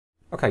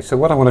Okay, so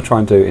what I want to try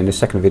and do in this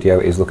second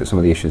video is look at some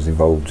of the issues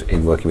involved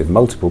in working with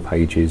multiple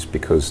pages,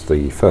 because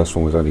the first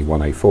one was only one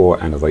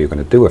A4, and although you're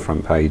going to do a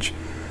front page,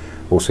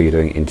 also you're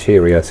doing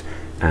interiors,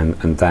 and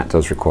that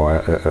does require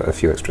a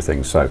few extra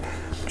things. So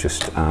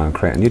just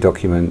create a new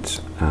document,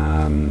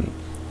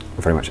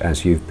 very much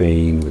as you've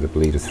been, with a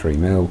bleed of 3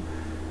 mil.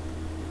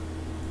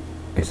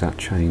 Is that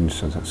changed?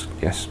 So that's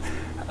yes.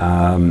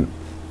 I'll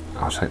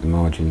take the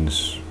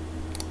margins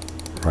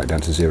right down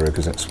to 0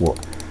 because that's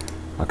what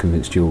I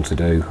convinced you all to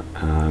do,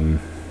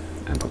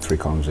 and put 3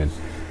 columns in.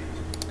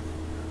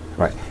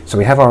 Right, so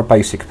we have our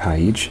basic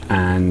page,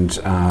 and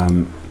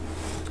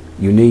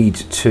you need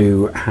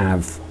to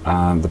have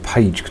the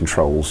page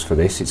controls for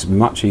this. It's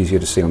much easier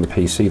to see on the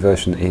PC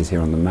version than it is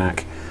here on the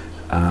Mac,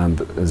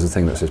 but there's a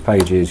thing that says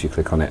pages, you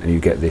click on it and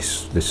you get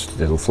this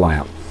little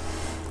flyout.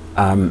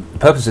 The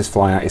purpose of this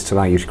flyout is to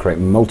allow you to create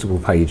multiple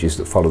pages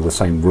that follow the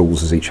same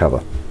rules as each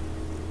other.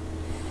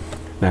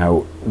 Now,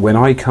 when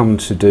I come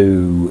to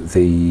do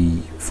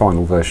the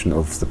final version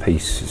of the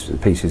pieces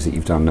that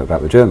you've done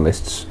about the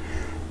journalists,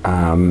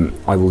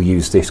 I will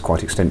use this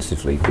quite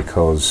extensively,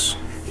 because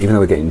even though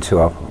we're getting 2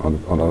 up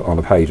on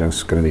a page, I'm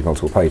going to need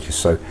multiple pages.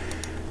 So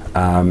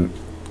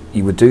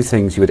you would do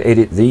things, you would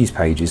edit these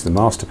pages, the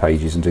master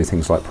pages, and do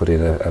things like put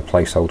in a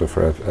placeholder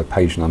for a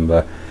page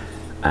number,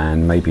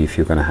 and maybe if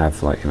you're going to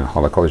have, like,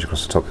 Hollow College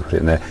across the top, you put it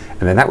in there,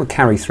 and then that would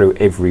carry through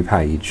every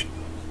page.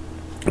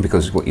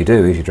 Because what you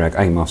do is you drag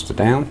a master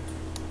down,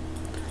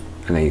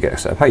 and then you get a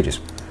set of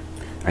pages,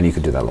 and you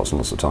can do that lots and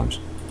lots of times.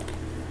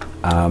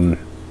 And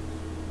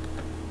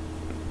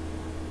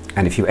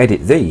if you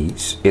edit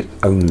these, it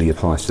only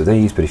applies to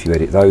these, but if you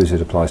edit those, it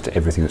applies to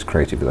everything that's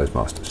created with those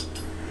masters.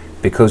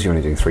 Because you're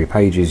only doing 3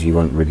 pages, you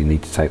won't really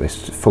need to take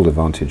this to full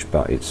advantage,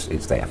 but it's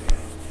there.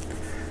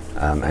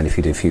 And if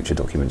you do future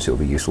documents, it will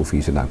be useful for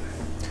you to know.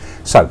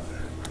 So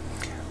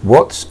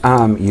what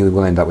you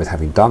will end up with,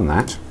 having done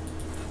that,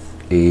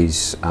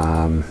 is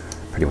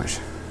pretty much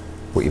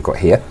what you've got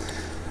here,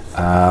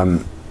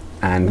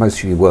 and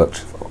most of you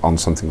worked on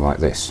something like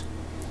this,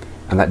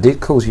 and that did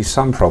cause you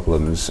some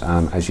problems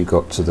as you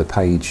got to the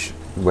page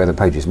where the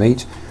pages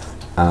meet,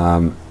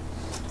 and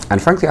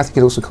frankly I think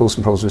it also caused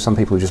some problems with some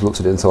people who just looked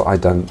at it and thought, I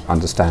don't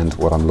understand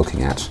what I'm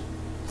looking at.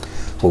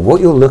 Well,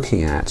 what you're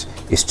looking at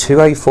is 2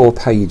 A4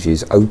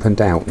 pages opened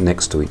out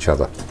next to each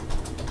other,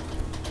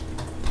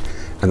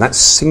 and that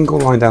single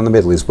line down the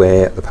middle is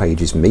where the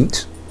pages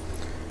meet,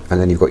 and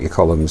then you've got your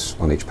columns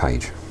on each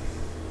page.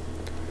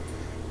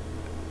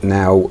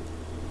 Now,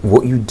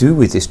 what you do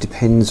with this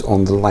depends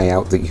on the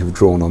layout that you've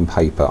drawn on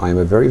paper. I am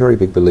a very, very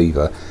big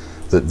believer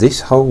that this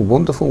whole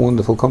wonderful,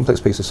 wonderful complex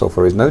piece of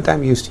software is no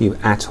damn use to you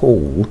at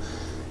all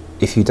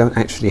if you don't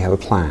actually have a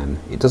plan.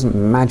 It doesn't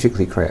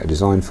magically create a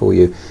design for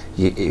you.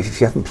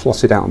 If you haven't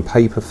plotted out on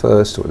paper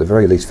first, or at the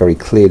very least very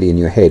clearly in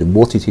your head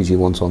what it is you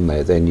want on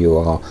there, then you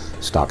are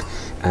stuck.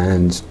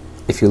 And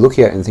if you're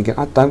looking at it and thinking,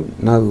 I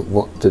don't know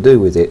what to do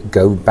with it,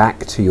 go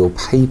back to your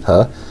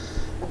paper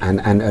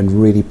and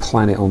really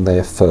plan it on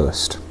there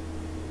first.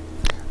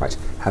 Right,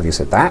 having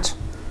said that,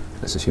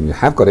 let's assume you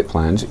have got it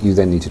planned, you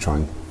then need to try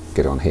and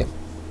get it on here.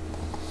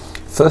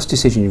 First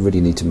decision you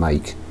really need to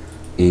make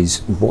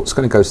is what's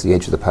going to go to the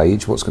edge of the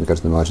page, what's going to go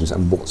to the margins,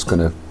 and what's going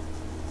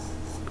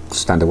to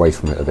stand away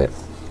from it a bit.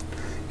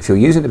 If you're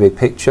using a big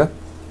picture,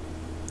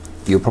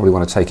 you'll probably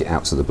want to take it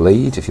out to the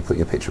bleed if you put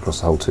your picture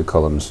across the whole 2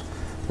 columns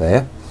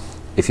there.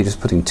 If you're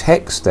just putting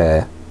text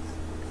there,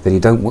 then you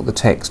don't want the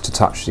text to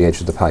touch the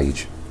edge of the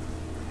page.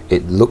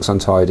 It looks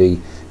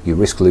untidy, you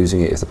risk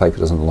losing it if the paper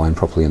doesn't align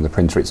properly in the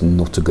printer. It's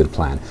not a good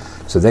plan.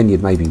 So then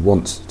you'd maybe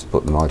want to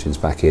put the margins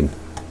back in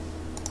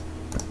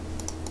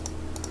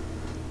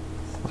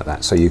like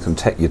that, so you can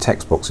your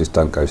text boxes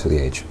don't go to the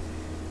edge.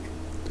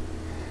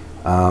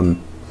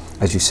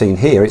 As you've seen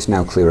here, it's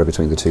now clearer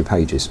between the 2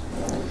 pages.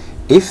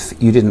 If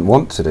you didn't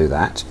want to do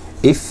that,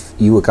 if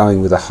you were going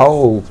with a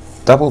whole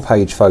double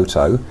page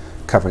photo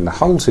covering the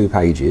whole 2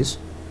 pages,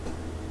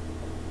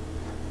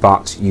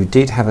 but you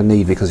did have a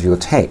need because of your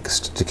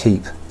text to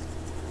keep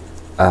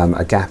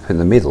a gap in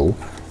the middle,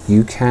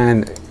 you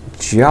can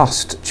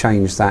just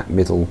change that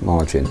middle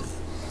margin,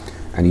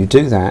 and you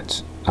do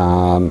that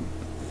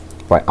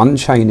by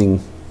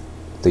unchaining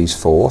these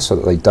 4 so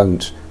that they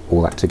don't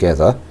all act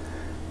together,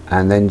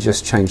 and then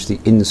just change the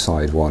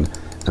inside one,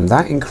 and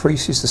that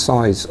increases the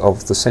size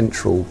of the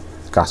central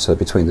gutter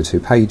between the 2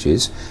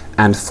 pages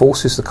and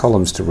forces the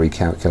columns to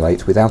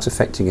recalculate without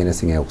affecting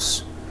anything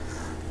else.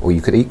 Or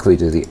you could equally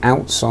do the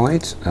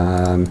outside,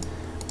 a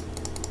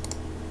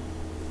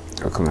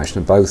combination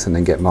of both, and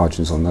then get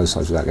margins on those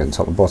sides without getting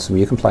top and bottom.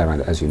 You can play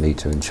around it as you need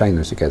to and chain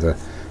those together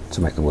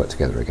to make them work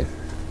together again.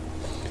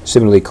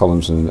 Similarly,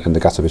 columns and the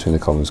gutter between the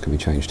columns can be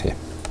changed here.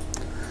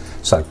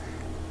 So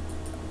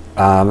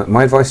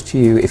my advice to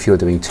you, if you're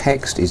doing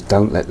text, is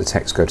don't let the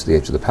text go to the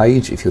edge of the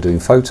page. If you're doing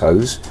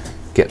photos,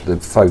 get the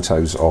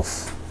photos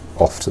off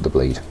to the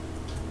bleed.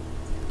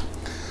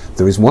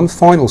 There is one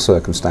final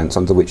circumstance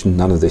under which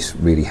none of this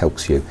really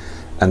helps you,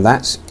 and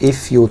that's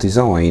if your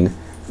design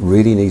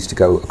really needs to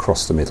go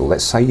across the middle.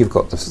 Let's say you've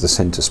got the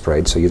center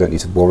spread, so you don't need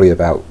to worry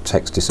about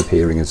text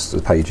disappearing as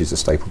the pages are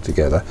stapled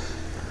together,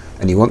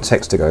 and you want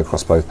text to go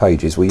across both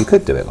pages. Well, you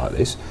could do it like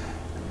this,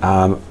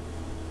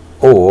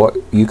 or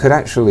you could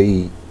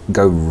actually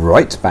go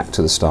right back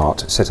to the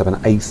start, set up an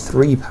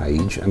A3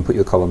 page and put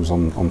your columns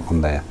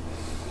on there.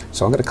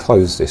 So I'm going to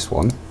close this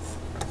one,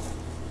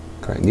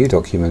 create a new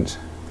document,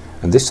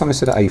 and this time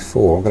instead of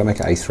A4 I'm going to make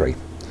it A3,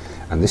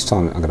 and this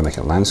time I'm going to make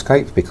it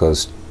landscape,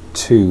 because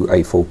two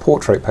A4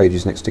 portrait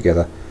pages next to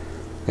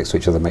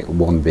each other make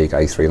one big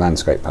A3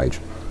 landscape page.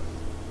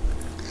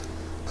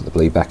 Put the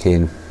bleed back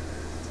in,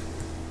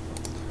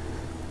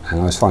 and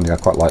I was finding I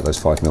quite like those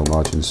 5mm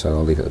margins, so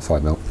I'll leave it at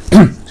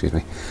 5mm. Excuse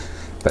me.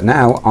 But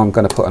now I'm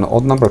going to put an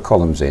odd number of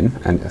columns in,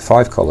 and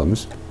 5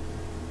 columns,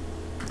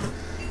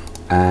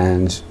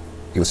 and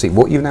you'll see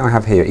what you now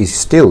have here is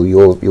still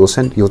your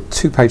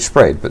 2-page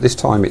spread, but this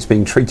time it's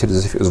being treated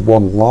as if it was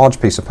one large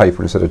piece of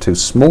paper instead of 2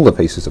 smaller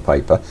pieces of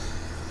paper.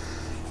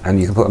 And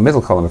you can put a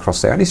middle column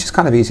across there, and it's just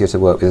kind of easier to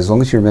work with as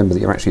long as you remember that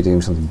you're actually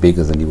doing something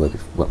bigger than you were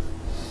before. Well,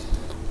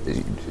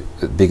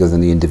 bigger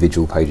than the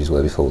individual pages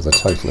were before. The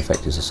total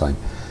effect is the same.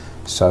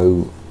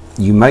 So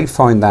you may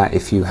find that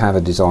if you have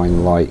a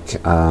design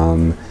like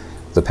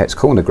the Pets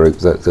Corner group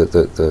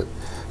that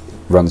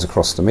runs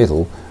across the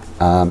middle,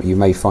 you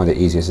may find it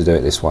easier to do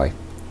it this way.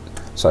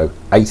 So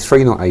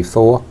A3, not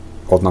A4,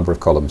 odd number of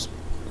columns.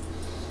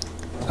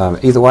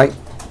 Either way,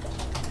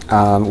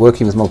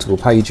 working with multiple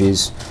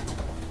pages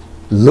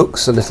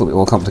looks a little bit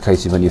more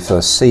complicated when you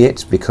first see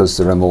it, because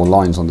there are more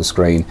lines on the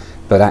screen,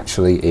 but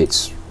actually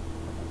it's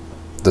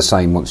the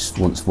same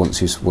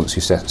once you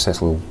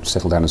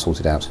settle down and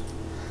sort it out.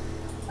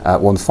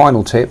 One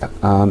final tip,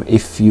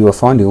 if you are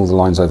finding all the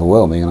lines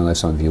overwhelming, and I know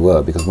some of you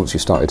were, because once you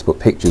started to put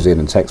pictures in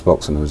and text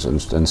box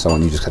and so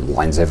on, you just had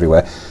lines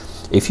everywhere.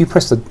 If you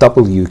press the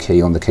W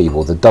key on the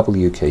keyboard, the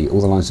W key, all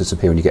the lines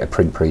disappear and you get a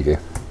print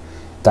preview.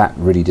 That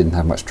really didn't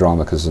have much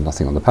drama because there's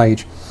nothing on the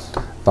page,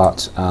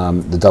 but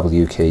the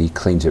W key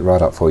cleans it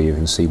right up for you. You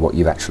can see what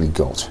you've actually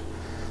got.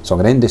 So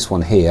I'm going to end this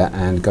one here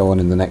and go on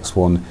in the next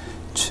one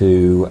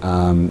to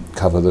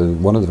cover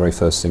one of the very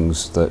first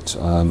things that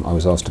I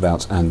was asked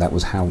about, and that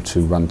was how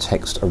to run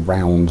text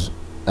around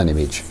an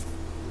image.